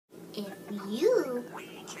you,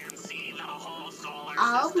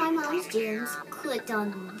 all of my mom's gems, clicked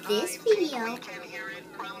on this video.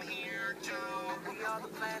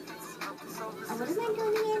 What am I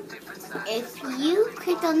doing again? If you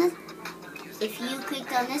clicked on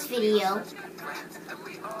this video,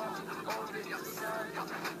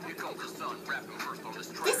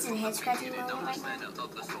 this is a head scratching moment right now.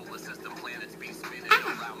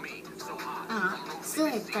 Still a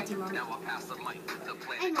head scratching moment.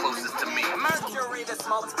 Closest to me, Mercury, the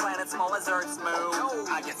smallest planet, small as Earth's moon.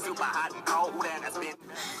 I get super hot and cold, and it's been.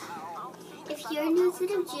 If you're new to the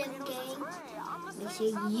Gem Gang, make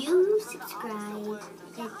sure you subscribe,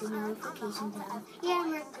 hit the notification bell. Yeah,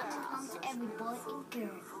 we're coming home to every boy and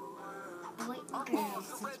girl. Boy and girl.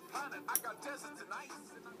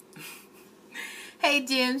 Hey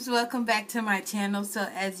Gems, welcome back to my channel. So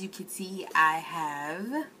as you can see, I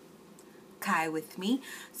have Kai with me.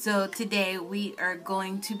 So today we are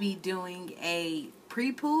going to be doing a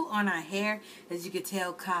pre-poo on our hair. As you can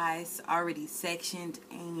tell, Kai's already sectioned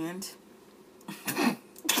and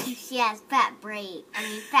She has fat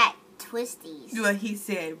twisties. what he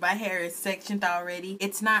said, my hair is sectioned already.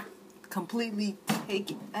 It's not completely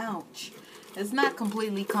ouch. It's not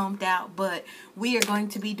completely combed out, but we are going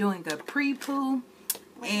to be doing a pre-poo.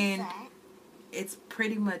 And it's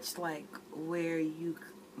pretty much like where you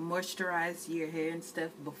moisturize your hair and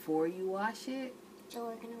stuff before you wash it. So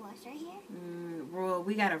we're going to wash our hair? Well,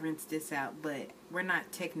 we got to rinse this out, but we're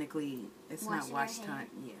not technically, it's not wash time.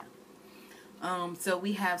 Yeah. So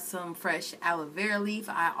we have some fresh aloe vera leaf.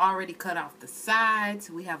 I already cut off the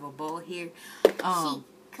sides. We have a bowl here. She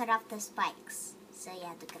cut off the spikes. So you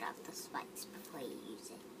have to cut off the spikes before you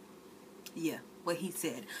use it. Yeah, what he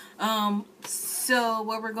said. So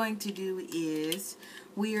what we're going to do is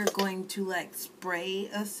we are going to like spray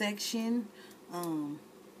a section.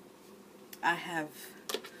 I have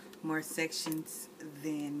more sections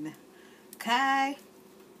than Kai.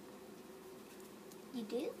 You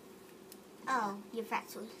do? Oh, your fat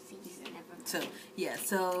twisties. Never mind. So yeah,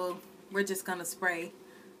 so we're just gonna spray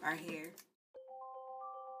our hair.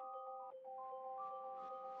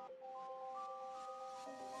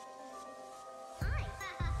 Hi,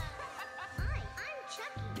 I'm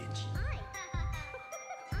Chucky. Hi,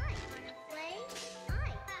 wanna play?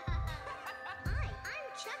 Hi, I'm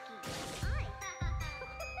Chucky. Hi,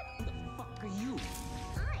 Who the fuck are you?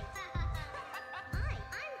 Hi,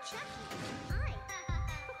 I'm Chucky. Hi,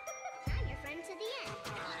 I'm your friend to the end.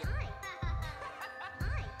 Hi,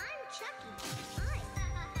 I'm Chucky. Hi,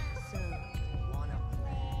 So, wanna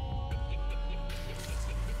play?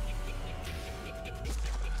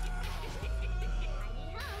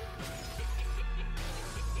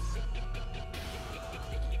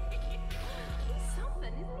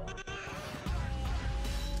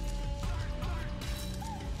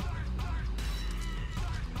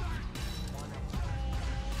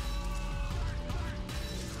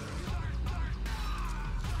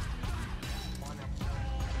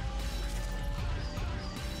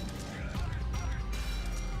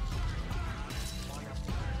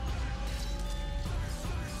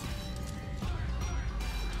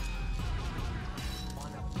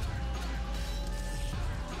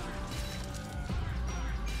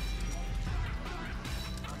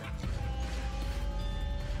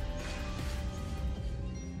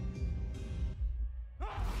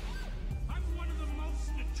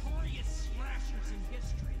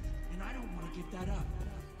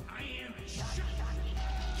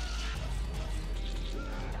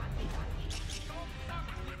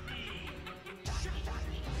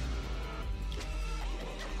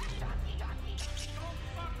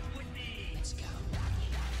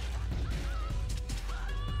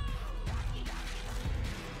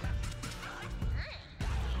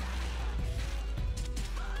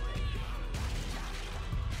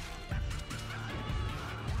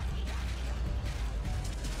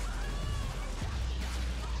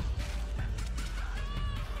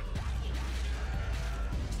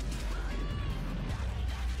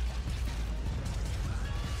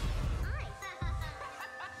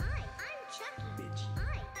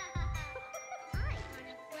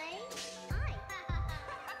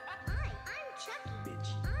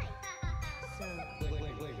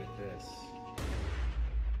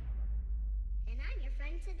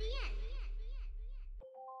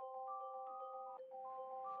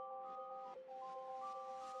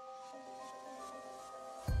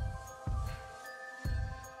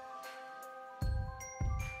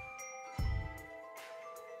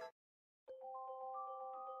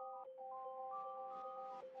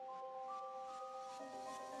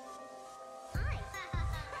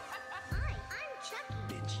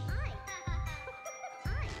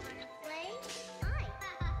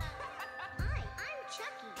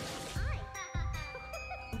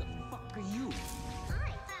 are you?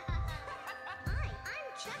 Hi. Hi, I'm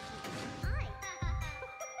Chucky. Hi.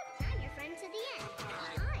 I'm your friend to the end.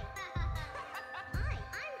 Hi. Hi,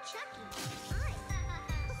 I'm Chucky. Hi.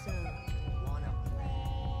 So, wanna play?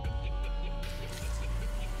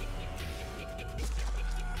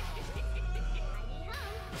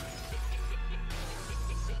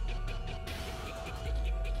 Heidi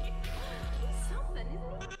ho. He's something,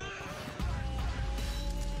 isn't he?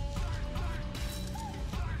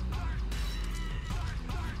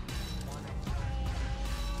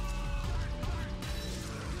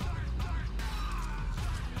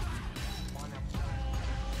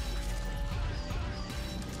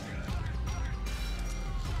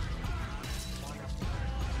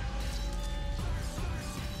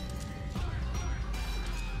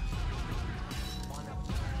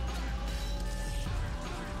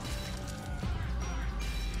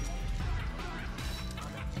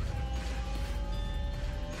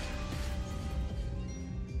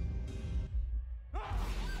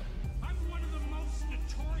 I'm one of the most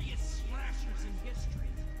notorious slashers in history,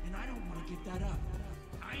 and I don't want to give that up.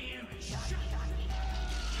 I am Chucky.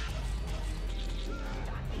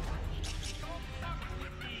 Don't fuck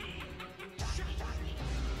with me. Chucky.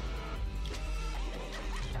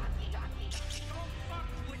 Don't fuck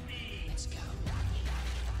with me. Let's go.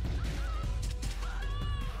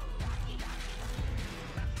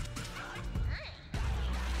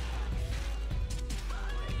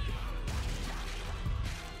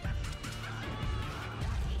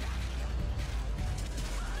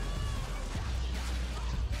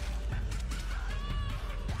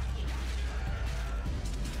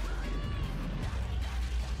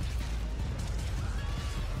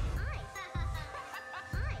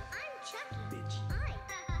 Hi, I'm Chucky. Bitch. Hi.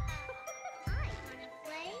 Hi, wanna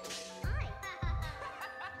play? Hi.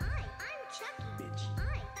 Hi, I'm Chucky. Bitch.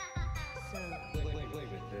 Hi. Play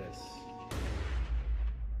with this.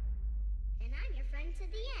 And I'm your friend to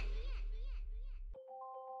the end.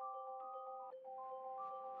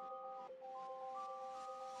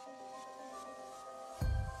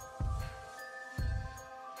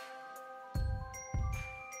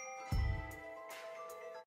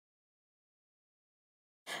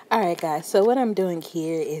 Alright guys, so what I'm doing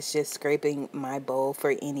here is just scraping my bowl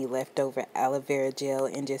for any leftover aloe vera gel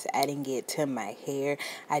and just adding it to my hair.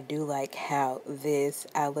 I do like how this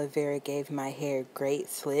aloe vera gave my hair great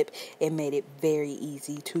slip. It made it very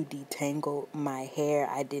easy to detangle my hair.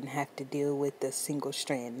 I didn't have to deal with the single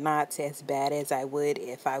strand knots as bad as I would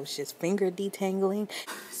if I was just finger detangling.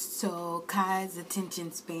 So Kai's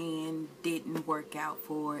attention span didn't work out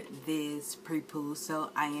for this pre-poo,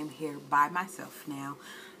 so I am here by myself now.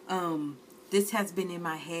 This has been in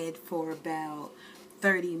my head for about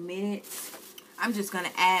 30 minutes. I'm just going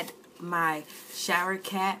to add my shower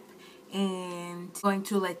cap and going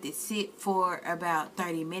to let this sit for about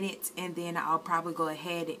 30 minutes, and then I'll probably go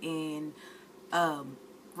ahead and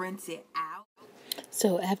rinse it out.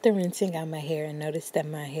 So after rinsing out my hair, I noticed that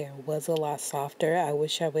my hair was a lot softer. I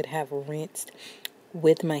wish I would have rinsed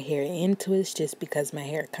with my hair in twists just because my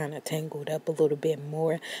hair kind of tangled up a little bit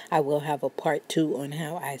more. I will have a part 2 on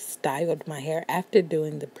how I styled my hair after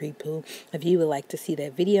doing the pre-poo. If you would like to see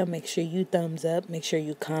that video, make sure you thumbs up, make sure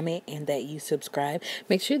you comment, and that you subscribe.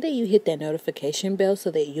 Make sure that you hit that notification bell so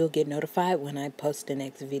that you'll get notified when I post the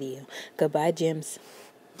next video. Goodbye, gems.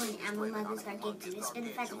 When mother's gonna get to spin the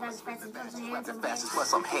fastest,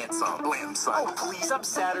 Plus I'm handsome, blam son. Oh please, I'm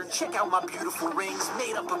Saturn. Check out my beautiful rings,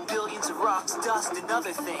 made up of billions of rocks, dust, and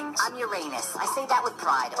other things. I'm Uranus. I say that with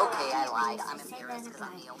pride. Okay, I lied. I'm embarrassed because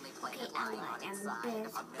I'm the only planet lying on its side.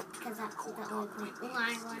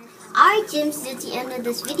 Alright, Gems, that's the end of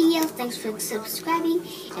this video. Thanks for subscribing,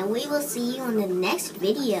 and we will see you on the next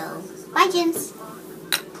video. Bye, Gems.